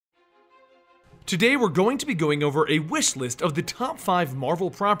Today we're going to be going over a wish list of the top 5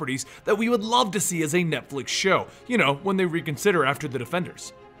 Marvel properties that we would love to see as a Netflix show, you know, when they reconsider after The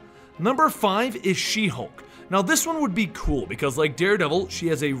Defenders. Number 5 is She-Hulk. Now this one would be cool because like Daredevil, she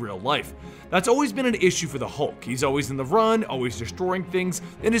has a real life. That's always been an issue for the Hulk. He's always in the run, always destroying things,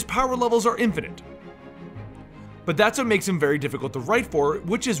 and his power levels are infinite. But that's what makes him very difficult to write for,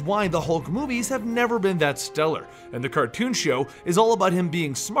 which is why the Hulk movies have never been that stellar, and the cartoon show is all about him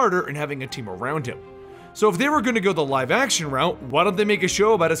being smarter and having a team around him. So if they were going to go the live action route, why don't they make a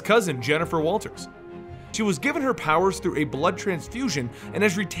show about his cousin, Jennifer Walters? She was given her powers through a blood transfusion and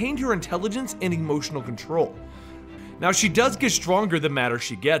has retained her intelligence and emotional control. Now she does get stronger the madder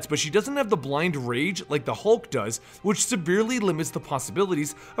she gets, but she doesn't have the blind rage like the Hulk does, which severely limits the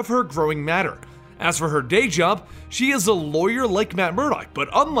possibilities of her growing matter. As for her day job, she is a lawyer like Matt Murdock, but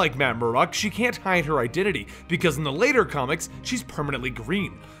unlike Matt Murdock, she can't hide her identity, because in the later comics, she's permanently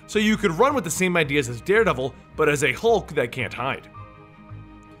green. So you could run with the same ideas as Daredevil, but as a Hulk that can't hide.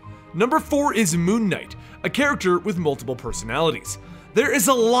 Number 4 is Moon Knight, a character with multiple personalities. There is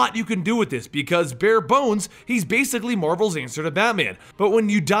a lot you can do with this because bare bones, he's basically Marvel's answer to Batman, but when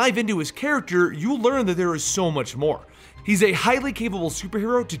you dive into his character, you learn that there is so much more. He's a highly capable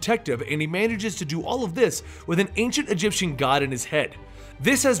superhero detective, and he manages to do all of this with an ancient Egyptian god in his head.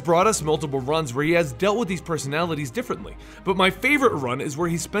 This has brought us multiple runs where he has dealt with these personalities differently, but my favorite run is where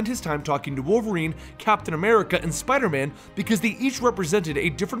he spent his time talking to Wolverine, Captain America, and Spider-Man because they each represented a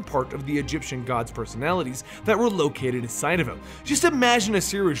different part of the Egyptian god's personalities that were located inside of him. Just imagine a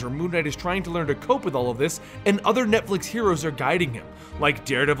series where Moon Knight is trying to learn to cope with all of this and other Netflix heroes are guiding him, like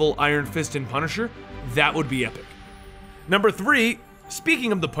Daredevil, Iron Fist, and Punisher. That would be epic. Number 3,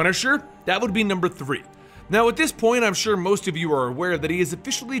 speaking of the Punisher, that would be number 3. Now at this point, I'm sure most of you are aware that he is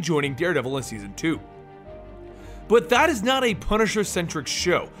officially joining Daredevil in Season 2. But that is not a Punisher-centric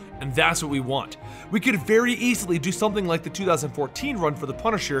show, and that's what we want. We could very easily do something like the 2014 run for the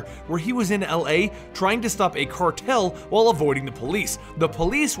Punisher, where he was in LA trying to stop a cartel while avoiding the police. The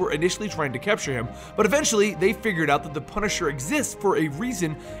police were initially trying to capture him, but eventually they figured out that the Punisher exists for a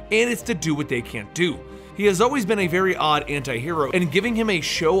reason, and it's to do what they can't do. He has always been a very odd anti-hero, and giving him a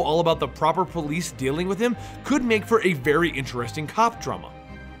show all about the proper police dealing with him could make for a very interesting cop drama.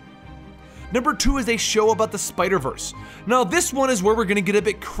 Number 2 is a show about the Spiderverse. Now this one is where we're gonna get a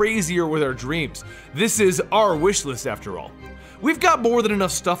bit crazier with our dreams. This is our wish list after all. We've got more than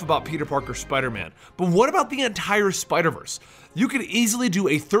enough stuff about Peter Parker's Spider-Man, but what about the entire Spider-Verse? You could easily do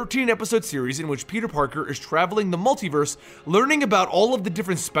a 13-episode series in which Peter Parker is traveling the multiverse, learning about all of the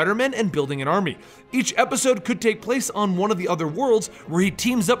different Spider-Men and building an army. Each episode could take place on one of the other worlds where he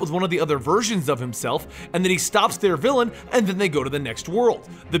teams up with one of the other versions of himself, and then he stops their villain, and then they go to the next world.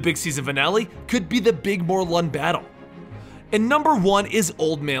 The big season finale could be the big Morlun battle. And number 1 is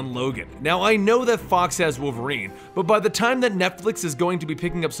Old Man Logan. Now I know that Fox has Wolverine, but by the time that Netflix is going to be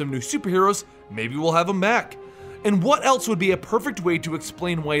picking up some new superheroes, maybe we'll have him back. And what else would be a perfect way to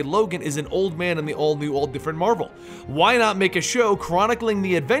explain why Logan is an old man in the all-new, all-different Marvel? Why not make a show chronicling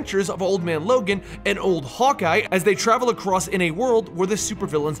the adventures of Old Man Logan and Old Hawkeye as they travel across in a world where the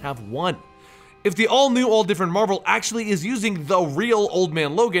supervillains have won? If the all-new, all-different Marvel actually is using the real Old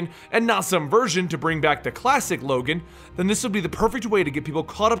Man Logan and not some version to bring back the classic Logan, then this would be the perfect way to get people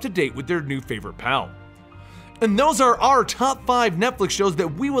caught up to date with their new favorite pal. And those are our top 5 Netflix shows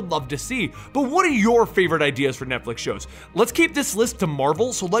that we would love to see. But what are your favorite ideas for Netflix shows? Let's keep this list to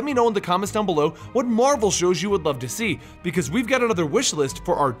Marvel, so let me know in the comments down below what Marvel shows you would love to see, because we've got another wish list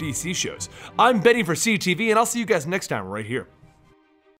for our DC shows. I'm Benny for CTV, and I'll see you guys next time right here.